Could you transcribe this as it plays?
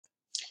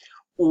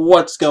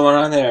What's going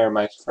on there,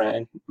 my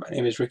friend? My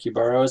name is Ricky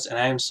Burrows, and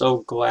I am so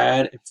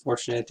glad and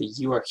fortunate that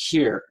you are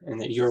here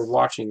and that you're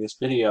watching this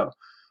video.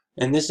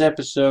 In this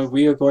episode,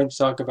 we are going to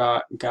talk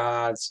about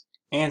God's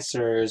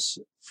answers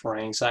for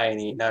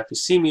anxiety. Now, if you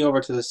see me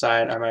over to the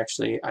side,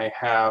 I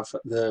have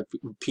the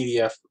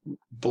PDF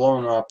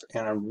blown up,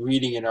 and I'm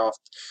reading it off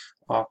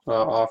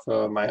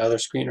my other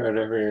screen right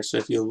over here. So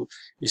if you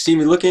see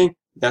me looking,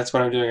 that's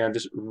what I'm doing. I'm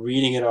just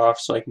reading it off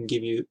so I can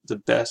give you the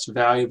best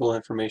valuable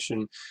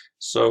information.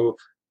 So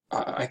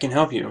I can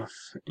help you.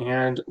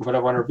 And what I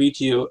want to read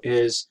to you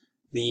is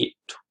the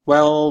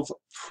 12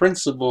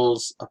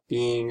 principles of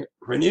being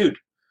renewed.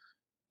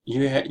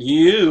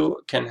 You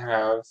can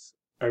have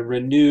a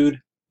renewed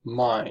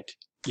mind.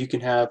 You can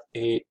have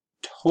a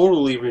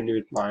totally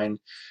renewed mind.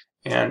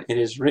 And it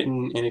is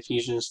written in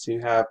Ephesians to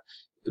have,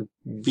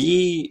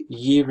 be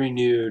ye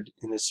renewed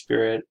in the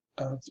spirit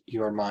of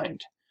your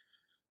mind.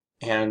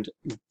 And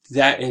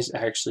that is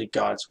actually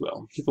God's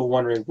will. People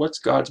wondering, what's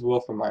God's will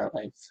for my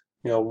life?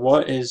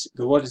 What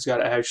does God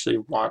actually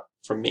want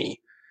from me?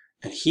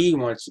 And He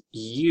wants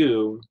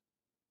you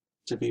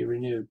to be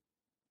renewed.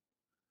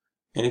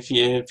 And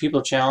if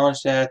people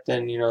challenge that,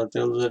 then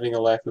they're living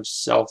a life of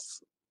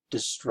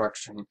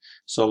self-destruction.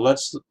 So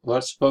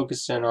let's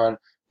focus in on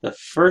the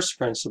first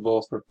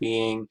principle for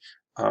being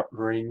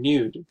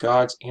renewed.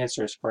 God's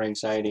answers for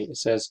anxiety. It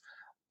says,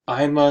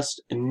 I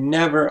must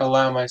never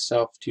allow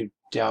myself to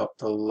doubt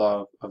the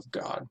love of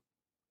God.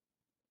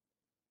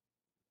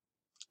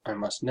 I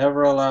must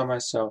never allow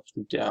myself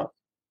to doubt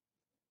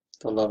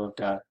the love of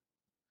God.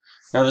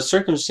 Now, the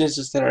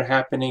circumstances that are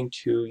happening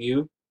to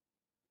you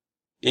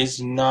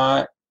is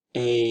not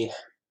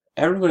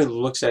everybody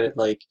looks at it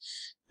like,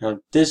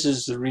 this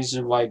is the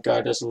reason why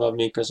God doesn't love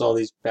me because all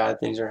these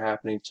bad things are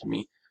happening to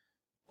me.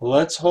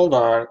 Let's hold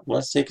on,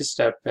 let's take a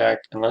step back,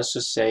 and let's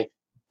just say,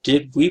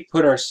 did we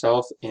put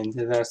ourselves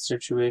into that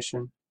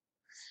situation?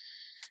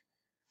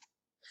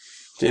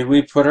 Did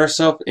we put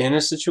ourselves in a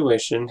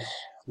situation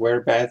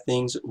where bad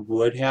things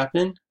would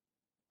happen?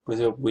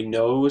 Whether we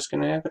know it was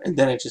going to happen, and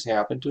then it just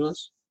happened to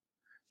us?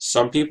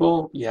 Some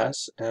people,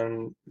 yes,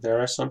 and there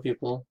are some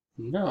people,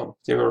 no.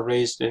 They were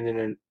raised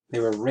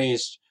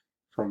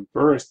from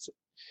birth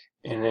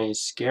in a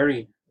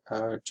scary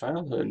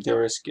childhood.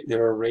 They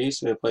were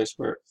raised in a place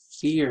where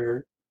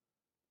fear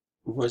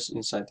was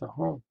inside the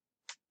home,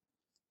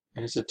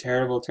 and it's a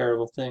terrible,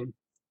 terrible thing.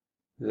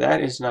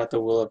 That is not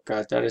the will of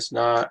God. That is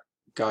not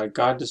God.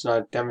 God does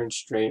not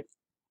demonstrate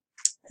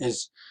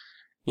his.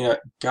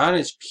 God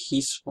is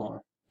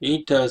peaceful.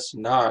 He does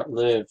not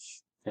live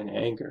in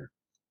anger.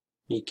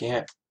 He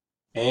can't.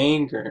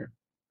 Anger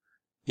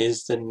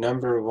is the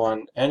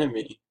 #1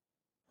 enemy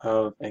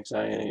of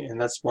anxiety, and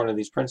that's one of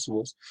these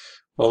principles.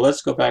 Well,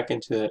 let's go back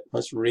into it.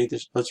 Let's read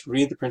this. Let's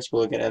read the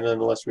principle again, and then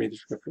let's read the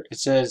scripture. It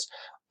says,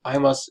 I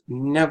must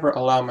never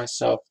allow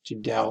myself to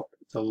doubt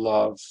the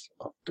love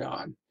of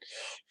God.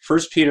 1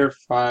 Peter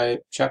 5,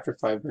 chapter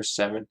 5, verse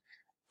 7.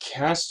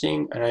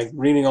 Casting, and I'm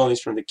reading all these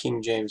from the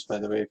King James, by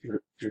the way, if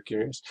you're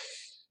curious.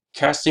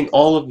 Casting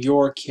all of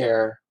your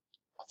care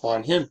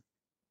upon Him,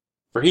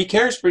 for He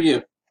cares for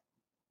you.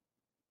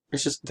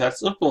 It's just that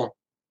simple.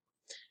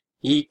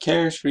 He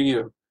cares for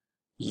you.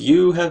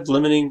 You have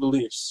limiting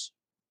beliefs,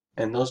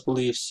 and those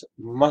beliefs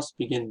must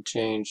begin to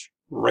change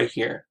right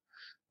here,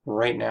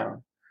 right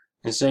now.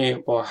 And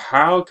say, well,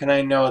 how can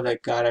I know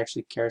that God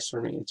actually cares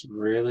for me? It's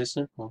really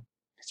simple.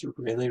 It's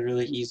really,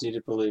 really easy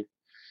to believe.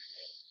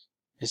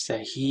 It's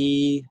that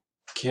He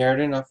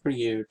cared enough for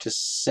you to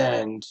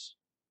send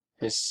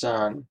His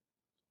Son,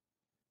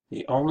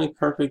 the only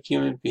perfect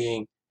human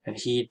being, and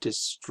He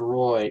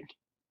destroyed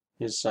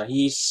His Son.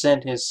 He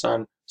sent His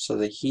Son so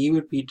that He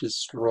would be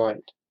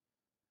destroyed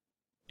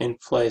in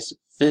place,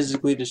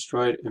 physically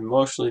destroyed,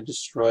 emotionally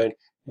destroyed,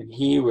 and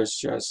He was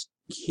just,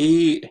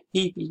 He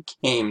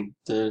became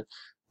the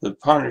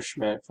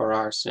punishment for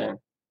our sin.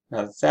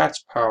 Now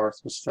that's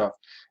powerful stuff.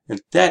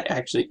 And that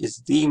actually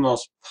is the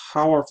most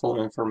powerful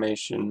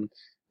information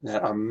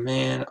that a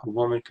man, a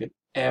woman could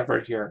ever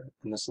hear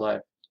in this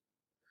life.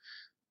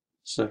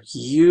 So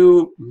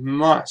you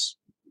must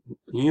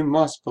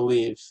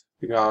believe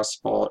the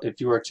gospel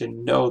if you are to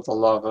know the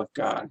love of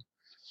God.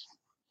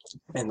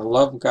 And the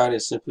love of God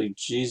is simply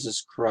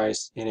Jesus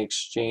Christ in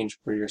exchange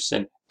for your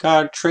sin.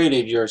 God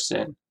traded your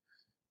sin.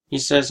 He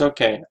says,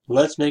 okay,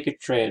 let's make a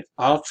trade.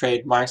 I'll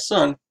trade my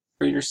son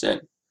for your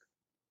sin.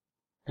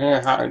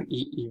 Do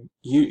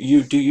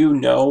you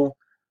know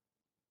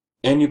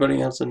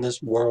anybody else in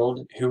this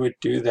world who would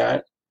do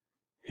that?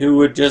 Who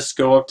would just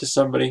go up to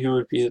somebody who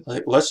would be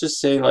like, let's just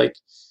say, like,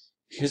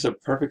 here's a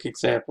perfect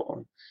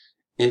example.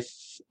 If,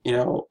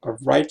 a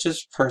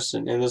righteous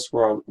person in this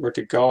world were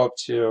to go up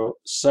to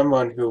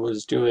someone who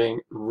was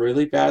doing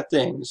really bad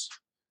things,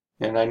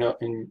 and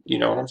you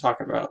know what I'm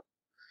talking about.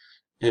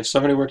 If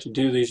somebody were to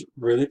do these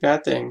really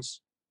bad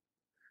things,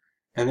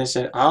 and they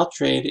said, I'll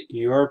trade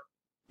your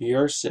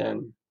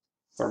sin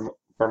for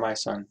my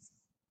son.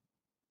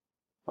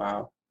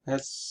 Wow.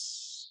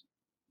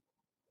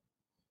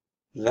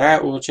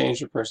 that will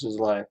change a person's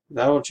life.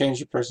 That will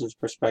change a person's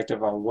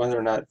perspective on whether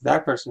or not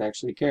that person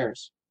actually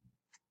cares.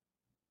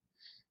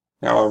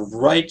 Now, a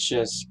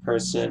righteous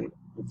person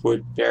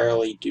would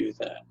barely do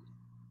that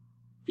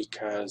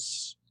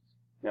because,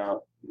 you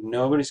know,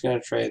 nobody's going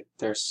to trade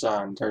their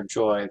son, their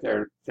joy,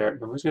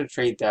 nobody's going to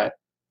trade that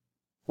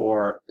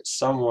for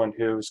someone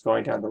who's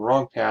going down the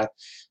wrong path,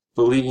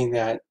 believing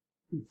that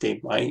they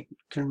might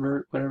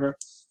convert, whatever.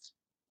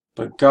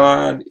 But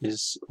God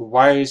is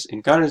wise,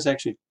 and God is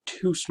actually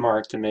too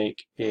smart to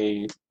make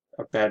a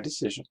bad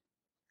decision.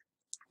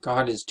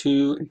 God is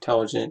too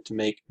intelligent to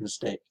make a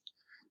mistake.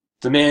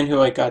 The man who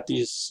I got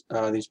these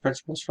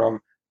principles from,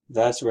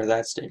 that's where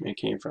that statement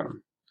came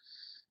from.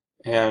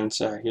 And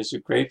he's a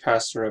great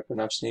pastor up in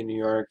upstate New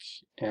York,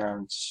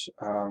 and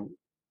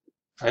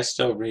I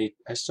still read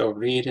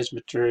his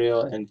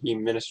material, and he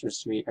ministers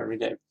to me every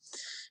day.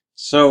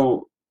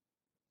 So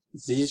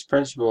these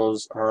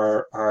principles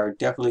are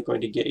definitely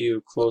going to get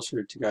you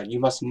closer to God. You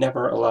must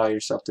never allow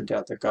yourself to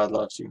doubt that God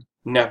loves you.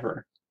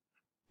 Never.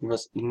 You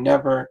must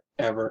never,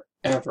 ever,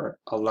 ever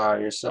allow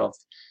yourself.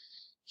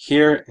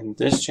 Here in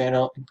this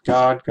channel, in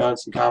God,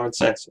 Guns, and Common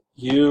Sense,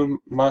 you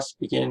must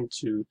begin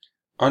to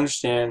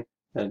understand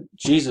that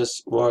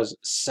Jesus was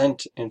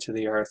sent into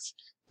the earth,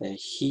 that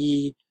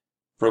he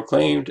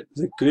proclaimed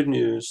the good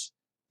news,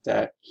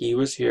 that he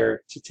was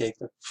here to take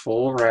the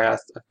full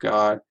wrath of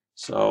God,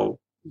 so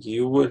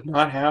you would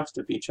not have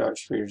to be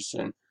judged for your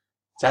sin.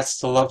 That's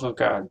the love of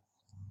God.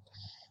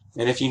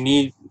 And if you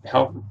need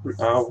help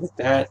with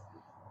that,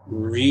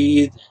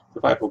 read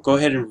the Bible. Go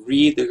ahead and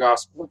read the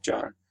Gospel of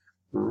John.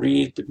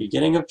 Read the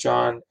beginning of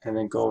John, and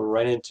then go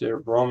right into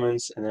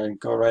Romans, and then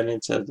go right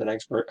into the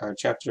next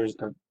chapters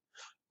of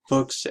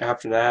books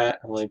after that.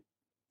 I'm like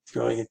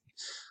going,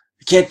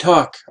 I can't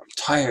talk. I'm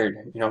tired,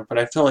 but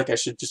I feel like I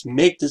should just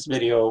make this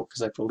video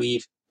because I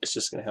believe it's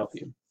just going to help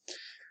you.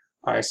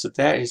 Alright, so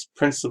that is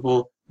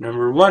principle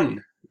number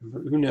 1,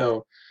 number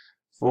uno,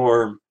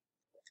 for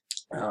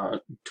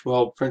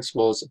 12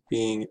 principles of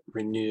being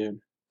renewed.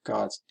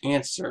 God's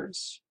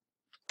answers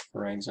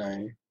for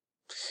anxiety.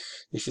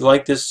 If you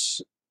like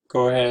this,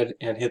 go ahead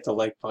and hit the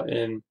like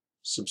button,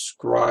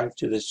 subscribe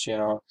to this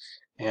channel,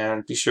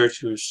 and be sure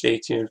to stay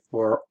tuned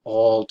for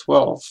all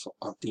 12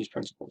 of these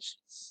principles.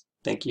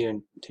 Thank you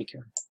and take care.